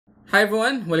Hi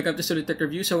everyone! Welcome to Sulit Tech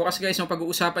Review. So wakas guys, ang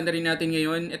pag-uusapan na rin natin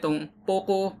ngayon itong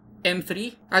Poco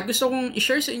M3. At gusto kong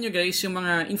i-share sa inyo guys yung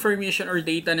mga information or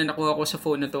data na nakuha ko sa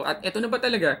phone na to. At ito na ba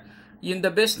talaga yung the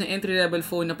best na entry-level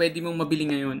phone na pwede mong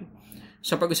mabili ngayon?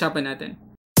 So pag-usapan natin.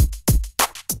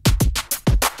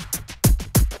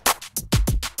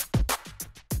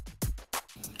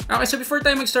 Okay, so before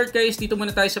tayo mag-start guys, dito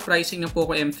muna tayo sa pricing ng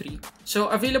Poco M3. So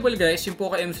available guys, yung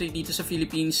Poco M3 dito sa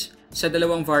Philippines sa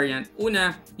dalawang variant.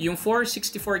 Una, yung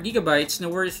 464GB na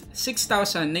worth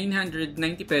 6,990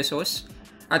 pesos.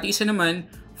 At isa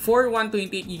naman,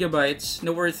 128GB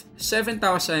na worth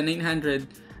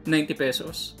 7,990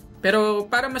 pesos. Pero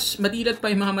para mas madilat pa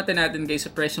yung mga mata natin guys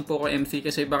sa price ng Poco M3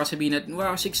 kasi baka sabihin natin,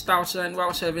 wow, 6,000,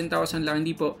 wow, 7,000 lang.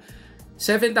 Hindi po.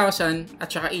 7,000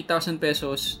 at saka 8,000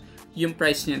 pesos yung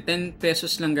price niya. 10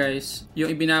 pesos lang guys yung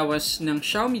ibinawas ng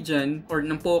Xiaomi dyan or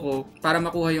ng Poco para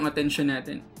makuha yung attention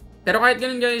natin. Pero kahit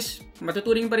ganun guys,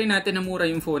 matuturing pa rin natin na mura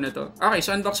yung phone na to. Okay,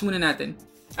 so unbox muna natin.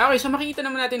 Okay, so makikita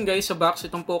naman natin guys sa box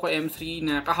itong Poco M3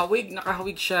 na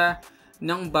nakahawig siya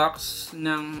ng box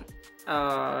ng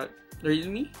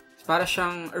Realme. Para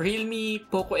siyang Realme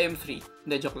Poco M3.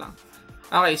 Hindi, joke lang.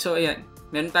 Okay, so ayan.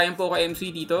 Meron tayong Poco M3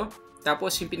 dito.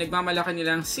 Tapos yung pinagmamalaki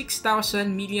nilang 6,000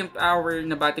 mAh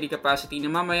na battery capacity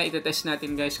na mamaya itetest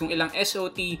natin guys kung ilang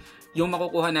SOT yung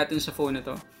makukuha natin sa phone na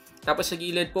to. Tapos sa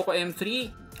gilid Poco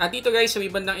M3. At dito guys sa may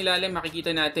bandang ilalim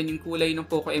makikita natin yung kulay ng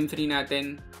Poco M3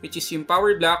 natin, which is yung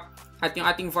power black at yung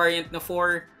ating variant na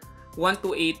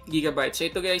 128GB. So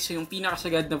ito guys yung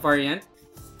pinakasagad na variant.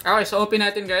 Okay, so open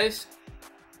natin guys.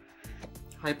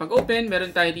 Okay, pag open meron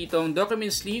tayo dito ang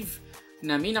document sleeve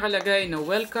na may nakalagay na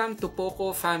welcome to Poco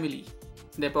family.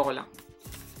 Hindi, Poco lang.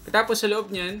 Tapos sa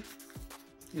loob niyan,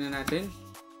 tingnan natin.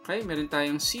 Okay, meron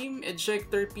tayong SIM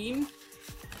ejector pin.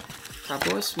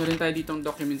 Tapos meron tayo ditong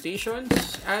documentation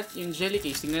at yung jelly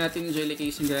case. Tingnan natin yung jelly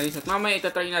case guys. At mamaya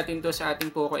itatry natin to sa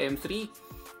ating Poco M3.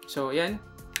 So, yan.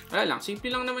 Wala lang. Simple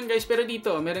lang naman guys. Pero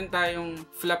dito, meron tayong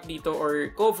flap dito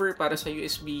or cover para sa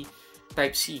USB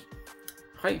Type-C.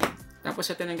 Okay. Tapos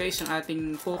ito na guys yung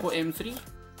ating Poco M3.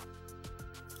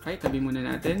 Okay, tabi muna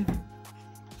natin.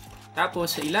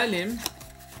 Tapos sa ilalim,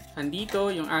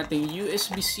 andito yung ating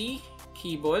USB-C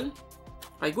cable.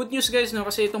 Okay, good news guys no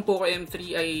kasi itong Poco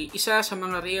M3 ay isa sa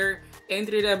mga rare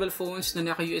entry-level phones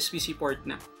na naka USB-C port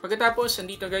na. Pagkatapos,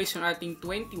 andito guys yung ating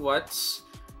 20 watts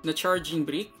na charging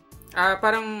brick.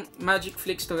 Parang magic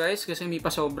flicks to guys kasi may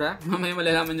pasobra. Mamaya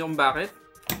malalaman nyo kung bakit.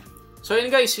 So yun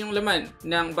guys, yung laman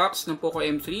ng box ng Poco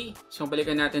M3. So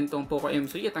balikan natin tong Poco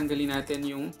M3 at tanggalin natin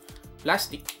yung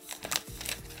plastic.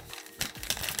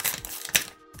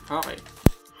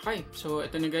 Okay, so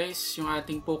ito na guys yung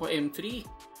ating Poco M3.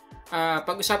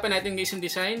 Pag-usapan natin guys yung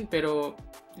design pero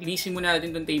linisin muna natin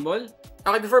itong table.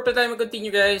 Okay, before pa tayo mag-continue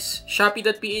guys,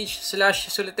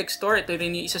 shopee.ph/sulitechstore. Ito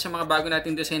rin yung isa sa mga bago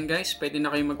nating design guys. Pwede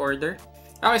na kayong mag-order.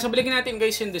 Okay, so balikan natin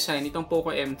guys yung design itong Poco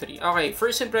M3. Okay,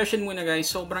 first impression muna guys,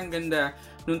 sobrang ganda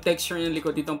nung texture ng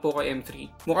likod itong Poco M3.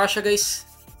 Mukha siya guys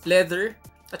leather.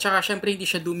 At saka syempre hindi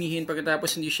siya dumihin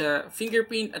pagkatapos hindi siya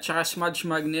fingerprint at saka smudge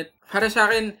magnet. Para sa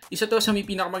akin, isa to sa may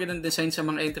pinakamagandang design sa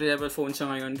mga entry-level phones sa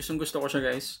ngayon. Gusto ko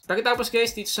siya guys. Pagkatapos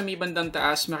guys, dito sa may bandang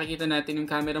taas, makikita natin yung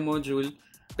camera module.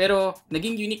 Pero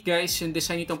naging unique guys yung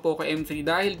design nitong Poco M3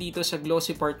 dahil dito sa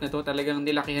glossy part na to talagang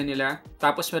nilakihan nila.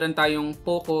 Tapos meron tayong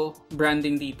Poco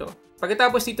branding dito.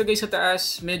 Pagkatapos dito guys sa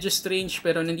taas, medyo strange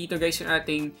pero nandito guys yung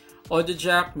ating audio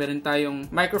jack, meron tayong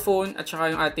microphone at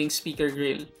saka yung ating speaker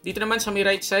grill. Dito naman sa may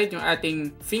right side, yung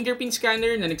ating fingerprint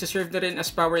scanner na nagsaserve na rin as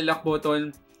power lock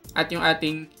button at yung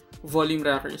ating volume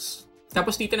rockers.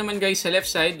 Tapos dito naman guys sa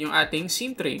left side, yung ating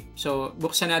SIM tray. So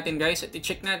buksan natin guys at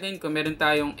i-check natin kung meron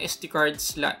tayong SD card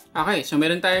slot. Okay, so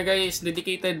meron tayo guys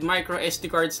dedicated micro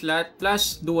SD card slot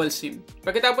plus dual SIM.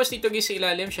 Pagkatapos dito guys sa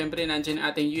ilalim, syempre nandiyan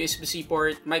ang ating USB-C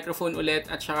port, microphone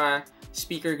ulit at saka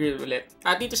speaker grill ulit.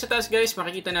 At dito sa taas guys,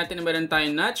 makikita natin na meron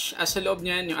tayong notch. At sa loob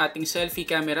niyan, yung ating selfie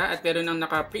camera at meron ng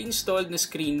naka-pre-installed na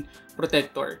screen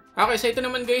protector. Okay, so ito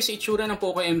naman guys, itsura ng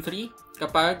Poco M3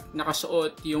 kapag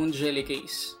nakasuot yung jelly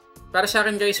case. Para sa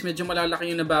akin guys, medyo malalaki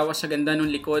yung nabawas sa ganda ng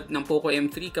likod ng Poco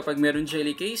M3 kapag meron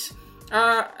jelly case.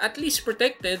 At least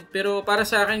protected, pero para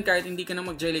sa akin kahit hindi ka na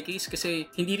mag-jelly case kasi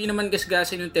hindi rin naman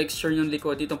gasgasin yung texture yung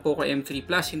likod itong Poco M3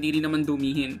 Plus, hindi rin naman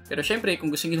dumihin. Pero syempre,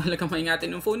 kung gusto nyo talaga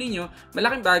maingatan yung phone niyo,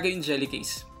 malaking bagay yung jelly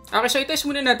case. Okay, so i-test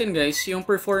muna natin guys yung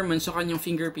performance sa kanyang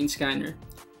fingerprint scanner.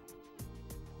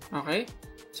 Okay,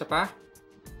 isa pa.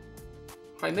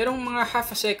 Okay, merong mga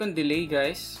half a second delay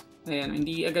guys. Ayan,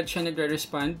 hindi agad siya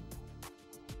nagre-respond.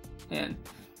 Ayan.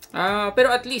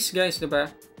 Pero at least guys,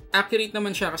 diba? accurate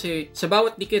naman siya kasi sa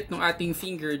bawat dikit ng ating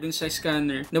finger dun sa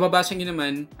scanner, nababasa nyo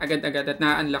naman agad-agad at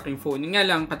na-unlock yung phone. Yun nga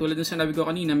lang, katulad dun sa nabi ko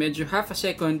kanina, medyo half a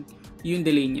second yung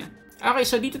delay niya. Okay,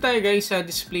 so dito tayo guys sa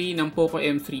display ng Poco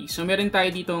M3. So meron tayo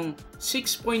ditong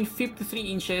 6.53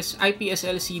 inches IPS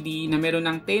LCD na meron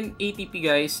ng 1080p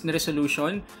guys na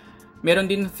resolution. Meron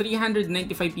din 395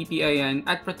 ppi yan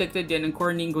at protected yan ng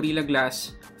Corning Gorilla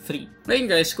Glass 3. Ngayon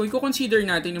guys, kung i-consider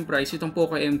natin yung price itong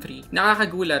Poco M3,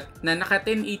 nakakagulat na naka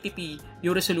 1080p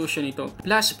yung resolution nito.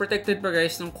 Plus, protected pa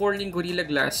guys ng Corning Gorilla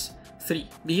Glass 3.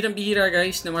 Bihirang-bihira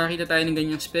guys na makakita tayo ng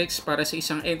ganyang specs para sa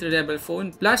isang entry-level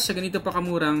phone plus sa ganito pa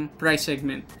kamurang price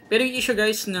segment. Pero yung issue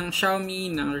guys ng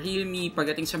Xiaomi, ng Realme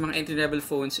pagdating sa mga entry-level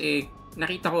phones,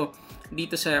 nakita ko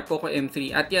dito sa Poco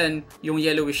M3 at yan yung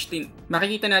yellowish tint.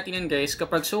 Makikita natin yan guys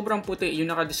kapag sobrang puti yung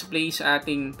naka-display sa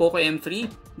ating Poco M3.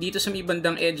 Dito sa may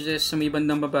bandang edges, sa may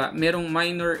bandang baba, merong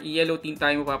minor yellow tint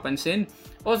tayo mapapansin.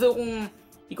 Although kung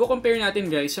i-compare natin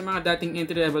guys sa mga dating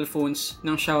entry-level phones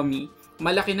ng Xiaomi,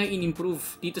 malaki na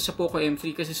in-improve dito sa Poco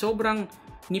M3 kasi sobrang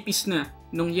nipis na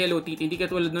nung yellow tint. Hindi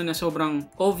katulad nun na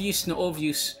sobrang obvious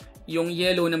yung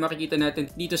yellow na makikita natin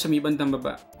dito sa may bandang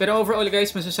baba. Pero overall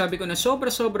guys, masasabi ko na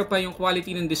sobra-sobra pa yung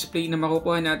quality ng display na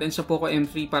makukuha natin sa Poco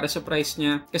M3 para sa price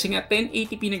niya. Kasi nga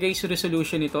 1080p na guys yung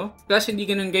resolution nito. Plus hindi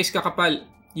ganun guys kakapal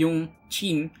yung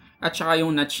chin at saka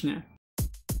yung notch niya.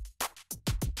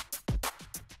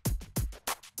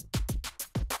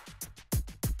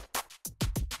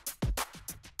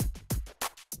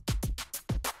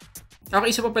 Okay,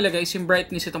 isa pa pala guys, yung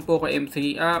brightness itong Poco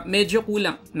M3, medyo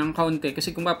kulang ng kaunti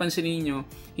kasi kung mapansin niyo,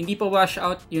 hindi pa wash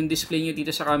out yung display nyo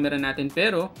dito sa camera natin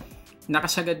pero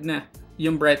nakasagad na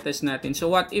yung brightness natin.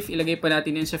 So what if ilagay pa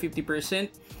natin yan sa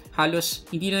 50%, halos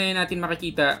hindi na natin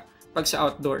makikita pag sa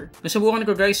outdoor. Nasubukan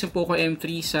ko guys yung Poco M3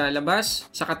 sa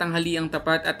labas, sa katanghaliang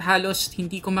tapat at halos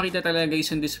hindi ko makita talaga guys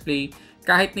yung display.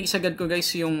 Kahit naisagad ko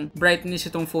guys yung brightness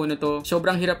itong phone na to,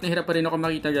 sobrang hirap na hirap pa rin ako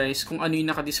makita guys kung ano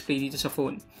yung naka-display dito sa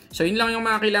phone. So yun lang yung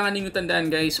mga kailangan ninyong tandaan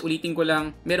guys. Ulitin ko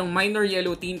lang, merong minor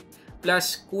yellow tint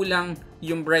plus kulang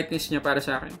yung brightness niya para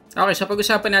sa akin. Okay, so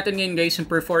pag-usapan natin ngayon guys yung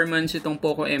performance itong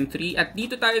Poco M3 at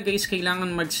dito tayo guys kailangan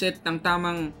mag-set ng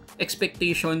tamang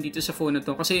expectation dito sa phone na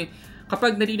to kasi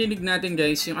kapag naririnig natin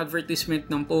guys yung advertisement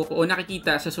ng Poco o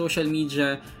nakikita sa social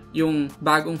media yung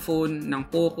bagong phone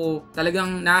ng Poco,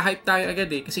 talagang na-hype tayo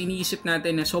agad kasi iniisip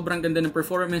natin na sobrang ganda ng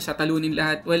performance, tatalunin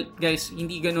lahat. Well guys,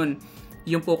 hindi ganun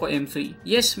yung Poco M3.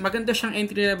 Yes, maganda siyang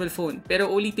entry-level phone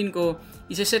pero ulitin ko,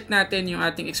 isa-set natin yung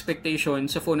ating expectation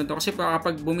sa phone na to kasi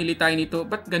kapag bumili tayo nito,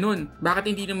 ba't ganun?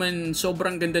 Bakit hindi naman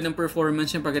sobrang ganda ng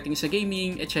performance yung pagdating sa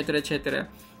gaming, etc. etc.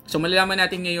 So malalaman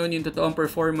natin ngayon yung totoong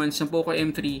performance ng Poco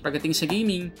M3 pagdating sa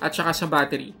gaming at saka sa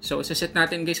battery. So set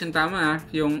natin guys ang tama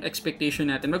yung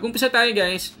expectation natin. Mag-umpisa tayo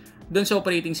guys doon sa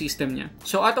operating system niya.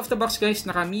 So out of the box guys,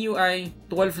 naka MIUI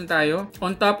 12 na tayo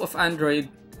on top of Android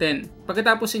 10.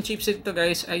 Pagkatapos yung chipset ito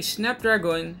guys ay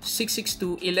Snapdragon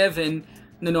 662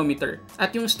 11nm.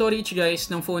 At yung storage guys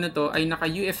ng phone na to ay naka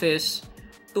UFS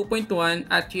 2.1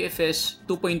 at UFS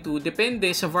 2.2 depende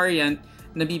sa variant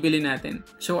na bibili natin.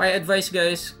 So I advise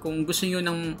guys, kung gusto niyo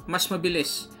ng mas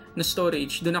mabilis na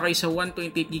storage, doon na kayo sa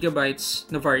 128GB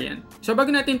na variant. So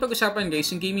bago natin pag-usapan guys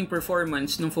yung gaming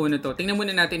performance ng phone na to, tingnan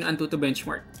muna natin yung Antutu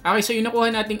benchmark. Okay, so yung nakuha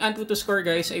nating Antutu score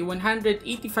guys ay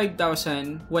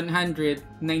 185,199.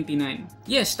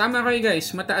 Yes, tama kayo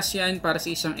guys, mataas yan para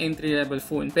sa isang entry-level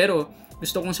phone. Pero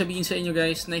gusto kong sabihin sa inyo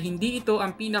guys na hindi ito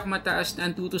ang pinakamataas na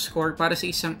Antutu score para sa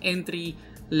isang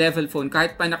entry-level phone.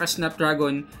 Kahit pa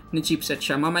naka-Snapdragon na chipset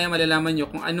siya. Mamaya malalaman nyo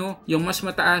kung ano yung mas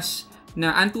mataas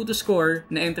na Antutu score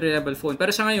na entry-level phone.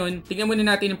 Pero sa ngayon, tingnan muna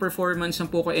natin yung performance ng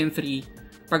Poco M3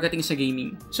 pagdating sa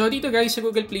gaming. So dito guys, sa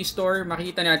Google Play Store,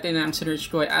 makikita natin na ang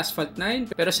search ko ay Asphalt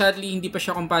 9. Pero sadly, hindi pa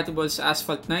siya compatible sa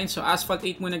Asphalt 9. So Asphalt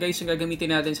 8 muna guys yung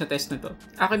gagamitin natin sa test na to.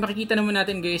 Okay, makikita naman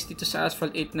natin guys dito sa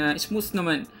Asphalt 8 na smooth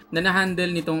naman na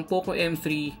na-handle nitong Poco M3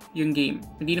 yung game.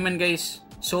 Hindi naman guys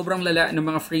sobrang lala ng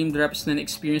mga frame drops na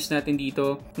na-experience natin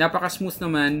dito. Napaka-smooth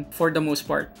naman for the most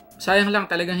part. Sayang lang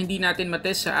talagang hindi natin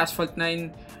matest sa Asphalt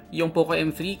 9 yung Poco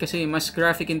M3 kasi mas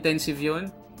graphic intensive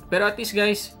yon. Pero at least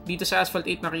guys, dito sa Asphalt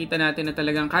 8 makikita natin na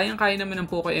talagang kayang-kaya naman ng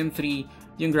Poco M3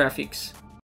 yung graphics.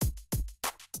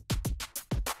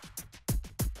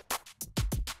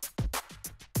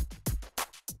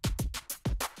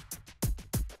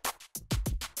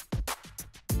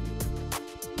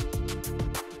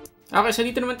 Okay, so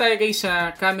dito naman tayo guys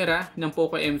sa camera ng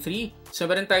Poco M3. So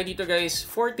meron tayo dito guys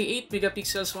 48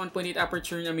 megapixels 1.8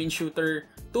 aperture na main shooter,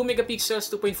 2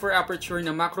 megapixels 2.4 aperture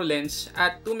na macro lens,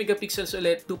 at 2 megapixels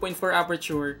ulit 2.4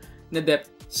 aperture na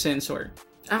depth sensor.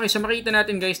 Okay, so makita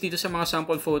natin guys dito sa mga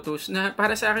sample photos na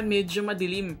para sa akin medyo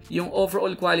madilim yung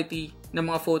overall quality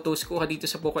ng mga photos ko dito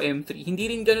sa Poco M3.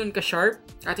 Hindi rin ganun ka-sharp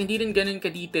at hindi rin ganun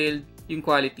ka-detailed yung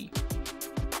quality.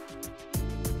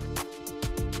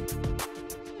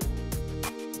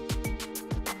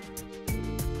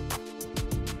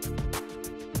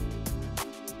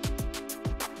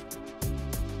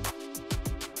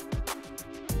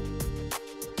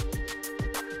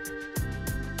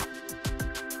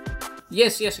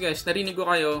 Yes guys, narinig ko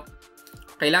kayo.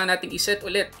 Kailangan natin iset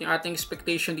ulit yung ating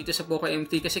expectation dito sa Poco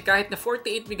M3 kasi kahit na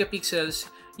 48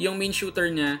 megapixels yung main shooter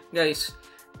niya, guys,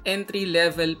 entry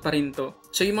level pa rin to.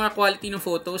 So yung mga quality ng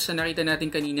photos na nakita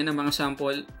natin kanina ng mga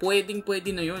sample,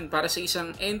 pwede na yun para sa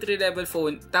isang entry level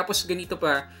phone, tapos ganito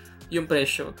pa yung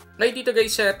presyo. Ngayon dito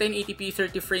guys sa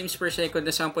 1080p 30 frames per second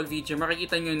na sample video,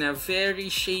 makikita nyo na very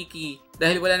shaky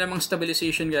dahil wala namang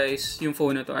stabilization guys yung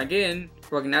phone na to. Again,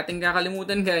 huwag natin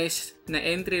kakalimutan guys na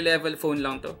entry level phone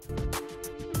lang to.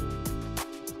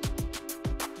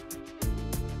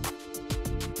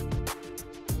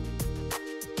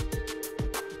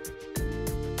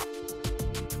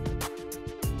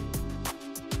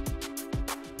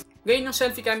 Ngayon, yung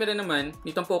selfie camera naman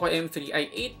nitong Poco M3 ay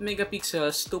 8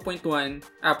 megapixels 2.1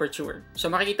 aperture. So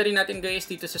makikita rin natin guys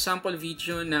dito sa sample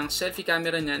video ng selfie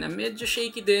camera niya na medyo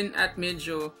shaky din at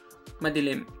medyo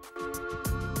madilim.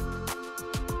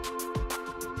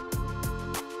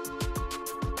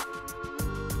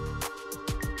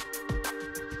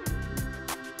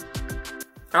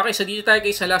 Okay, so dito tayo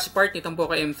guys sa last part nitong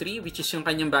Poco M3 which is yung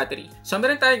kanyang battery. So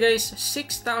meron tayo guys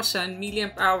 6,000 mAh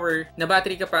na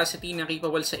battery capacity na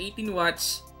capable sa 18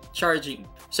 watts charging.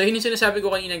 So yun yung sinasabi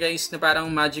ko kanina guys na parang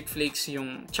magic flakes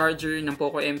yung charger ng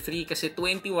Poco M3 kasi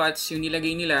 20 watts yung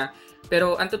nilagay nila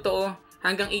pero ang totoo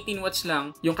hanggang 18 watts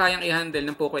lang yung kayang i-handle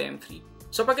ng Poco M3.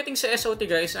 So pagdating sa SOT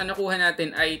guys, ang nakuha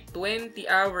natin ay 20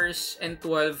 hours and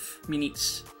 12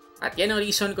 minutes. At yan ang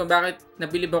reason kung bakit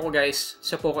nabilib ako guys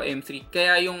sa Poco M3.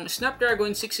 Kaya yung Snapdragon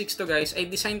 662 guys ay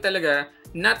design talaga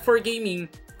not for gaming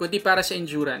kundi para sa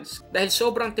endurance. Dahil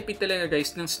sobrang tipid talaga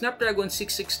guys ng Snapdragon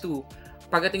 662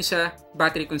 pagdating sa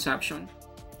battery consumption.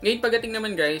 Ngayon pagdating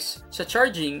naman guys sa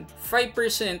charging,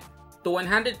 5% to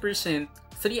 100%, 3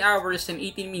 hours and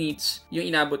 18 minutes yung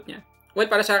inabot niya. Well,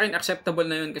 para sa akin acceptable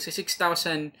na yun kasi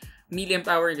 6,000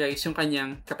 mAh guys yung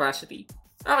kanyang capacity.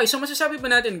 Okay, so masasabi ba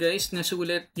natin guys na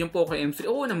sulit yung Poco M3?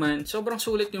 Oo naman, sobrang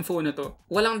sulit yung phone na to.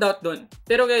 Walang doubt doon.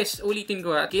 Pero guys, ulitin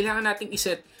ko kailangan nating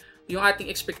iset yung ating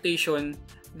expectation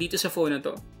dito sa phone na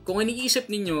to. Kung iniisip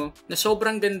ninyo na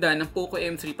sobrang ganda ng Poco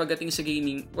M3 pagdating sa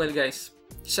gaming, well guys,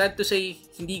 sad to say,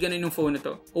 hindi ganun yung phone na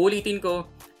to. Ulitin ko,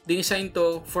 dinesign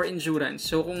to for endurance.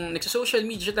 So kung nagsa-social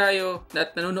media tayo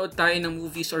at nanonood tayo ng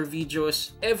movies or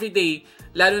videos everyday,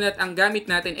 lalo na't ang gamit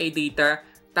natin ay data,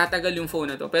 tatagal yung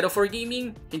phone na to. Pero for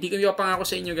gaming, hindi ko pangako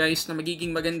sa inyo guys na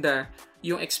magiging maganda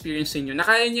yung experience niyo.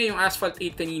 Nakaya niya yung Asphalt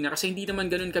 8 kanina kasi hindi naman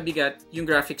ganun kabigat yung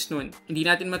graphics nun. Hindi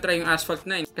natin matry yung Asphalt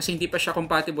 9 kasi hindi pa siya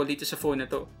compatible dito sa phone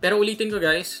na to. Pero ulitin ko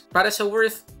guys, para sa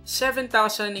worth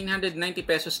 7,990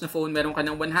 pesos na phone, meron ka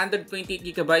ng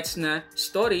 128GB na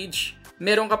storage,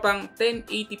 meron ka pang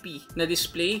 1080p na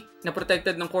display na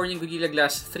protected ng Corning Gorilla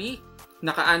Glass 3,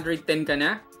 naka Android 10 ka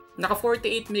na, naka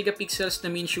 48 megapixels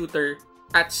na main shooter,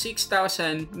 at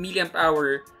 6,000 mAh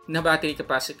na battery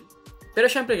capacity.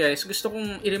 Pero syempre guys, gusto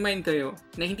kong i-remind kayo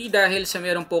na hindi dahil sa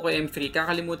merong Poco M3,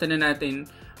 kakalimutan na natin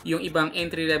yung ibang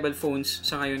entry-level phones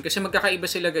sa ngayon. Kasi magkakaiba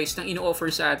sila guys ng ino-offer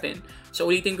sa atin. So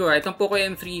ulitin ko itong Poco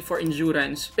M3 for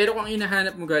endurance. Pero kung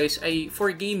hinahanap mo guys ay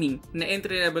for gaming na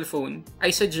entry-level phone,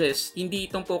 I suggest hindi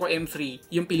itong Poco M3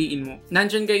 yung piliin mo.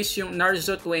 Nandyan guys yung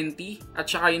Narzo 20 at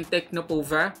saka yung Tecno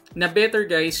Pova na better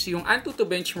guys yung Antutu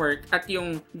benchmark at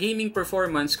yung gaming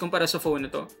performance kumpara sa phone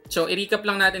na to. So i-recap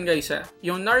lang natin guys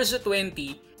yung Narzo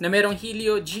 20 na merong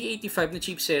Helio G85 na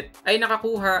chipset ay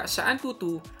nakakuha sa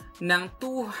Antutu ng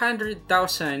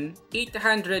 200,857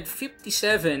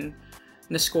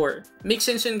 na score. Makes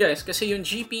sense yun guys kasi yung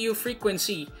GPU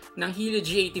frequency ng Helio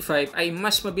G85 ay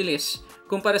mas mabilis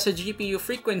kumpara sa GPU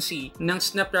frequency ng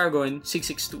Snapdragon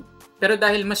 662. Pero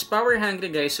dahil mas power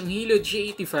hungry guys yung Helio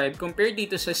G85 compared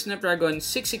dito sa Snapdragon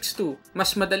 662,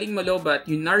 mas madaling malobat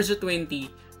yung Narzo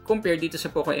 20 compared dito sa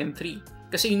Poco M3.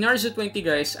 Kasi yung Narzo 20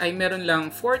 guys ay meron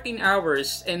lang 14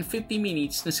 hours and 50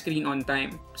 minutes na screen on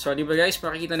time. So di ba guys,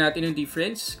 makikita natin yung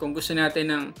difference. Kung gusto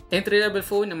natin ng entry-level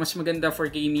phone na mas maganda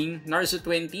for gaming, Narzo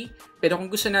 20. Pero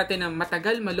kung gusto natin ng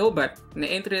matagal malobat na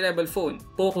entry-level phone,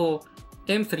 Poco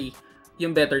M3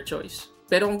 yung better choice.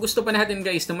 Pero kung gusto pa natin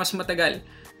guys na mas matagal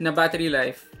na battery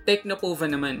life, Tecno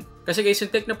Pova naman. Kasi guys,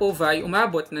 yung Tecno Pova ay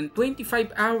umabot ng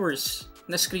 25 hours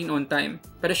na screen on time.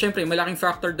 Pero syempre, malaking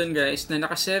factor doon guys na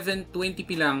naka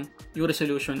 720p lang yung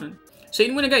resolution nun. So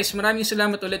yun muna guys, maraming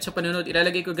salamat ulit sa panonood.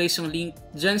 Ilalagay ko guys yung link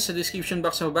dyan sa description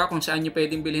box sa baba kung saan nyo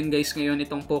pwedeng bilhin guys ngayon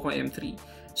itong Poco M3.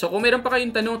 So kung meron pa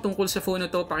kayong tanong tungkol sa phone na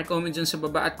to, pakicomment dyan sa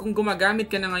baba. At kung gumagamit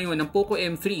ka na ngayon ng Poco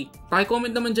M3,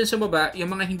 pakicomment naman dyan sa baba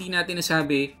yung mga hindi natin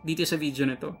nasabi dito sa video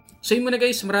na to. So yun muna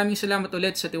guys, maraming salamat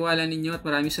ulit sa tiwala ninyo at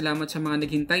maraming salamat sa mga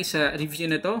naghintay sa review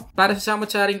na to. Para sa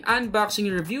samot-saring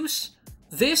unboxing reviews,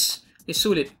 this is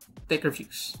Sulit Tech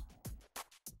Reviews.